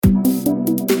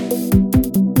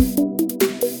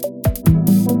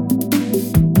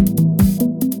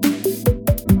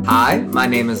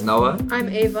name is Noah. I'm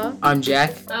Ava. I'm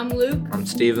Jack. I'm Luke. I'm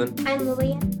Steven. I'm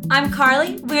Lillian. I'm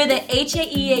Carly. We're the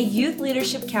HAEA Youth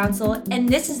Leadership Council, and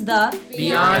this is the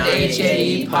Beyond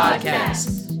HAE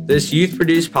podcast. This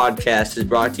youth-produced podcast is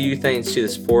brought to you thanks to the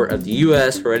support of the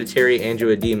U.S. Hereditary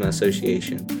Angioedema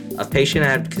Association, a patient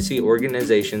advocacy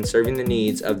organization serving the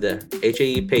needs of the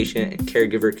HAE patient and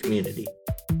caregiver community.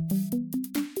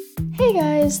 Hey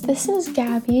guys, this is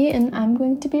Gabby, and I'm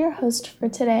going to be your host for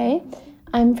today.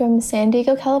 I'm from San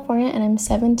Diego, California, and I'm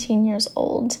 17 years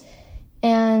old.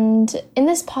 And in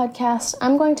this podcast,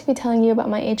 I'm going to be telling you about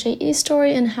my HAE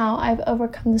story and how I've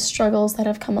overcome the struggles that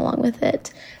have come along with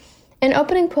it. An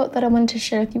opening quote that I wanted to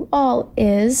share with you all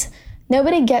is,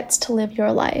 "Nobody gets to live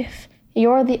your life.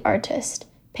 You're the artist.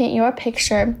 Paint your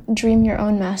picture, dream your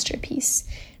own masterpiece."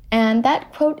 And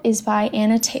that quote is by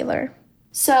Anna Taylor.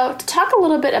 So to talk a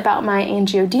little bit about my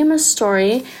angioedema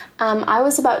story, I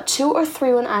was about 2 or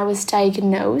 3 when I was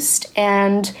diagnosed,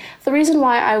 and the reason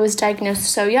why I was diagnosed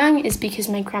so young is because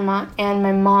my grandma and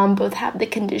my mom both have the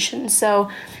condition, so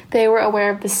they were aware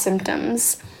of the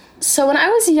symptoms. So when I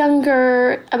was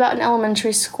younger, about in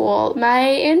elementary school, my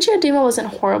angioedema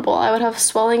wasn't horrible. I would have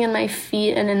swelling in my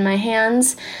feet and in my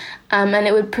hands, and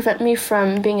it would prevent me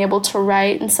from being able to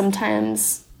write and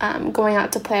sometimes going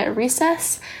out to play at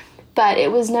recess. But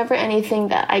it was never anything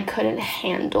that I couldn't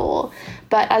handle.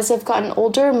 But as I've gotten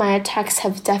older, my attacks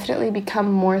have definitely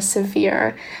become more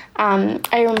severe. I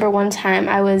remember one time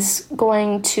I was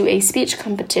going to a speech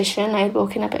competition. I had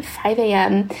woken up at 5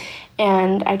 a.m.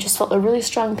 and I just felt a really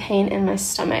strong pain in my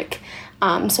stomach.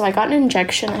 So I got an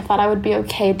injection. I thought I would be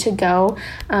okay to go,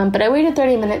 but I waited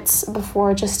 30 minutes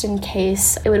before just in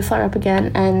case it would flare up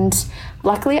again. And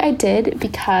luckily I did,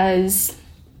 because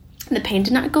the pain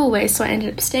did not go away, so I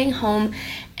ended up staying home,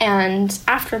 and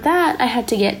after that, I had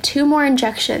to get 2 more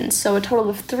injections, so a total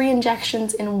of 3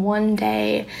 injections in one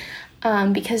day,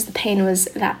 because the pain was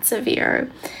that severe.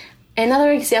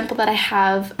 Another example that I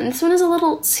have, and this one is a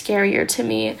little scarier to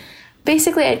me.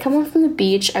 Basically, I'd come home from the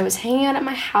beach, I was hanging out at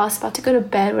my house, about to go to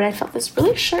bed, when I felt this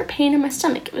really sharp pain in my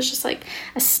stomach. It was just like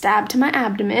a stab to my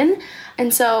abdomen,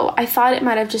 and so I thought it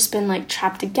might have just been like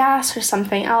trapped gas or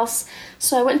something else.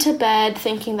 So I went to bed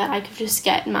thinking that I could just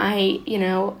get my,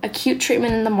 acute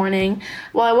treatment in the morning.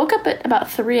 Well, I woke up at about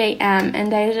 3 a.m.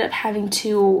 and I ended up having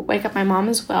to wake up my mom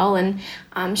as well, and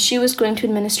she was going to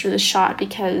administer the shot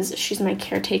because she's my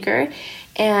caretaker.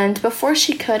 And before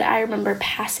she could, I remember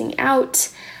passing out.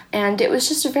 And it was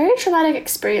just a very traumatic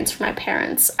experience for my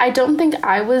parents. I don't think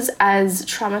I was as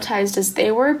traumatized as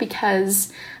they were,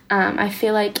 because I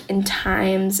feel like in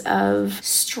times of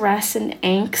stress and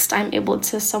angst, I'm able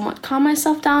to somewhat calm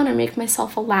myself down or make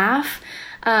myself laugh.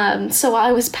 So while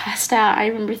I was passed out, I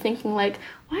remember thinking, like,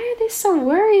 why are they so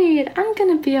worried? I'm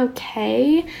gonna be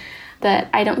okay. That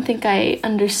I don't think I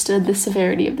understood the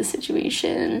severity of the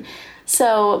situation.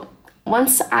 So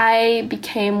once I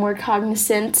became more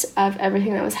cognizant of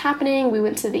everything that was happening, we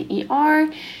went to the ER,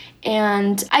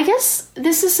 and I guess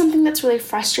this is something that's really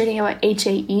frustrating about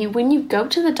HAE. When you go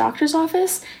to the doctor's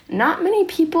office, not many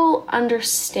people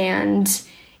understand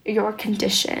your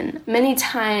condition. Many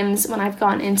times when I've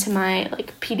gone into my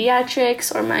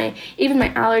pediatrics or even my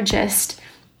allergist,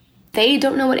 they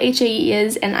don't know what HAE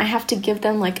is, and I have to give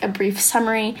them a brief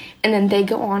summary, and then they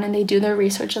go on and they do their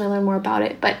research and they learn more about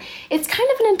it. But it's kind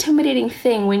of an intimidating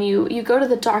thing when you go to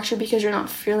the doctor because you're not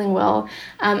feeling well,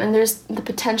 and there's the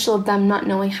potential of them not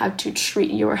knowing how to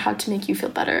treat you or how to make you feel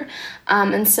better.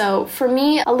 And so for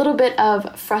me, a little bit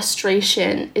of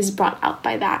frustration is brought out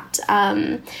by that.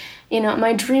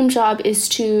 My dream job is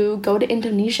to go to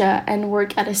Indonesia and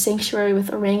work at a sanctuary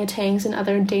with orangutans and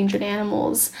other endangered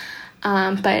animals.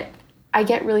 But I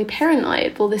get really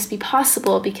paranoid. Will this be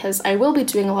possible? Because I will be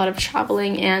doing a lot of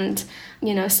traveling, and,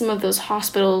 some of those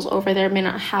hospitals over there may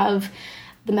not have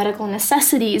the medical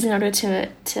necessities in order to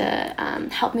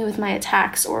help me with my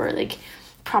attacks, or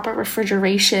proper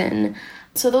refrigeration.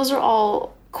 So those are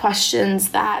all questions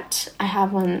that I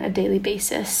have on a daily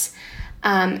basis.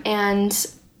 And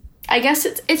I guess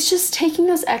it's just taking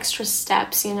those extra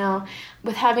steps,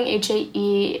 With having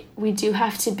HAE, we do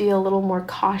have to be a little more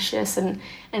cautious and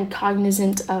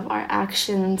cognizant of our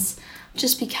actions,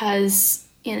 just because,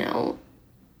 your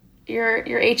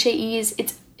HAEs,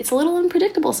 it's a little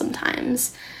unpredictable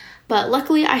sometimes. But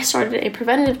luckily, I started a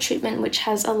preventative treatment, which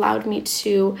has allowed me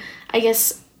to,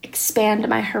 expand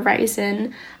my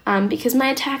horizon, because my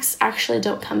attacks actually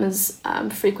don't come as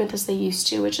frequent as they used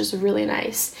to, which is really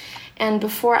nice. And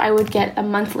before, I would get a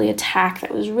monthly attack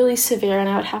that was really severe, and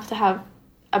I would have to have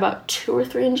about 2 or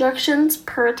 3 injections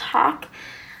per attack.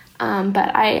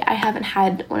 But I haven't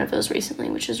had one of those recently,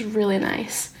 which is really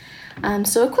nice.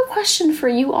 So a quick question for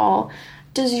you all.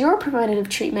 Does your preventative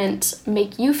treatment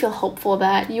make you feel hopeful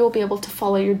that you will be able to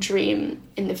follow your dream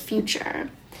in the future?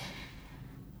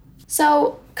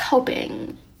 So,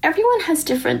 coping. Everyone has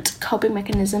different coping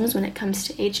mechanisms when it comes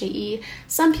to HAE.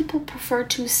 Some people prefer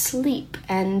to sleep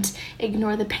and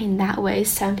ignore the pain that way.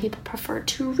 Some people prefer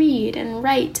to read and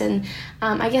write and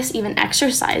I guess even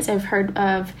exercise. I've heard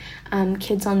of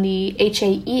kids on the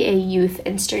HAEA Youth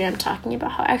Instagram talking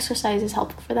about how exercise is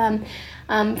helpful for them.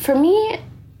 For me,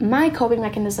 my coping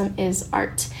mechanism is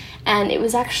art, and it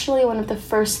was actually one of the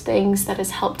first things that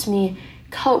has helped me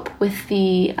cope with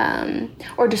the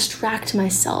or distract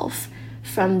myself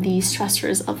from the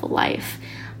stressors of life.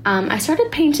 I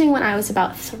started painting when I was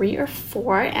about 3 or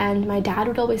 4, and my dad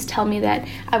would always tell me that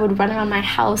I would run around my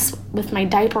house with my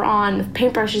diaper on, with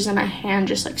paintbrushes in my hand,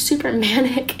 just like super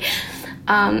manic.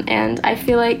 And I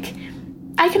feel like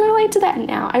I can relate to that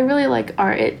now. I really like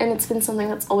art, and it's been something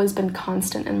that's always been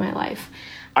constant in my life.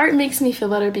 Art makes me feel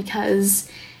better because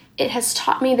it has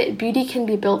taught me that beauty can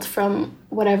be built from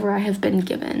whatever I have been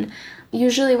given.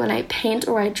 Usually when I paint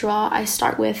or I draw, I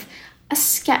start with a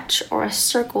sketch or a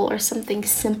circle or something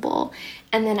simple,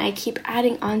 and then I keep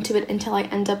adding onto it until I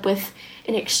end up with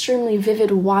an extremely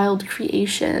vivid, wild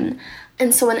creation.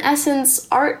 And so in essence,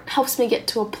 art helps me get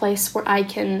to a place where I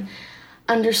can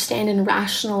understand and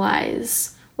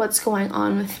rationalize what's going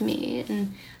on with me.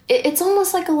 And it's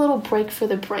almost like a little break for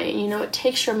the brain, you know? It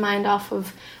takes your mind off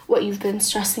of what you've been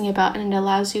stressing about, and it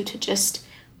allows you to just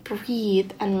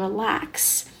breathe and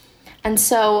relax. And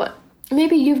so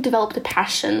maybe you've developed a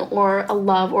passion or a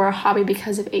love or a hobby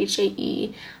because of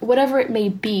HAE. Whatever it may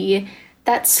be,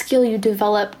 that skill you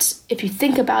developed, if you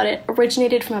think about it,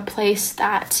 originated from a place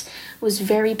that was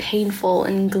very painful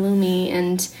and gloomy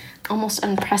and almost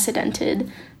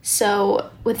unprecedented.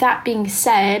 So with that being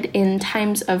said, in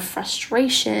times of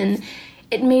frustration,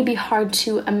 it may be hard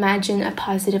to imagine a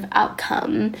positive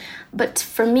outcome. But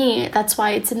for me, that's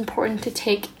why it's important to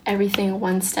take everything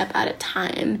one step at a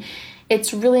time.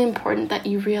 It's really important that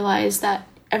you realize that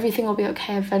everything will be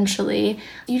okay eventually.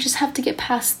 You just have to get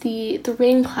past the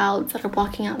rain clouds that are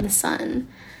blocking out the sun.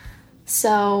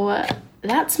 So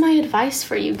that's my advice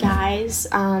for you guys.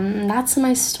 That's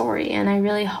my story, and I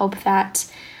really hope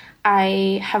that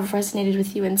I have resonated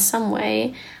with you in some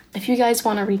way. If you guys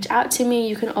want to reach out to me,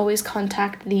 you can always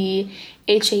contact the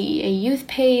HAEA Youth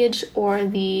page or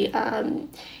the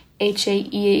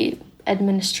HAEA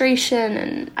administration,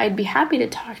 and I'd be happy to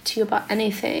talk to you about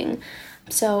anything.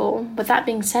 So with that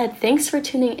being said, thanks for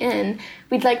tuning in.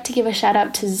 We'd like to give a shout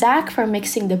out to Zach for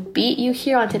mixing the beat you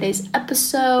hear on today's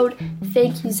episode.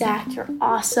 Thank you, Zach. You're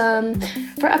awesome.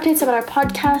 For updates about our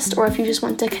podcast, or if you just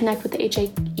want to connect with the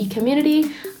HAE community,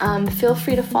 feel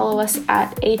free to follow us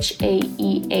at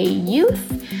HAEA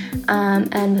Youth.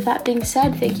 And with that being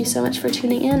said, thank you so much for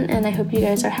tuning in, and I hope you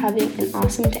guys are having an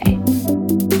awesome day.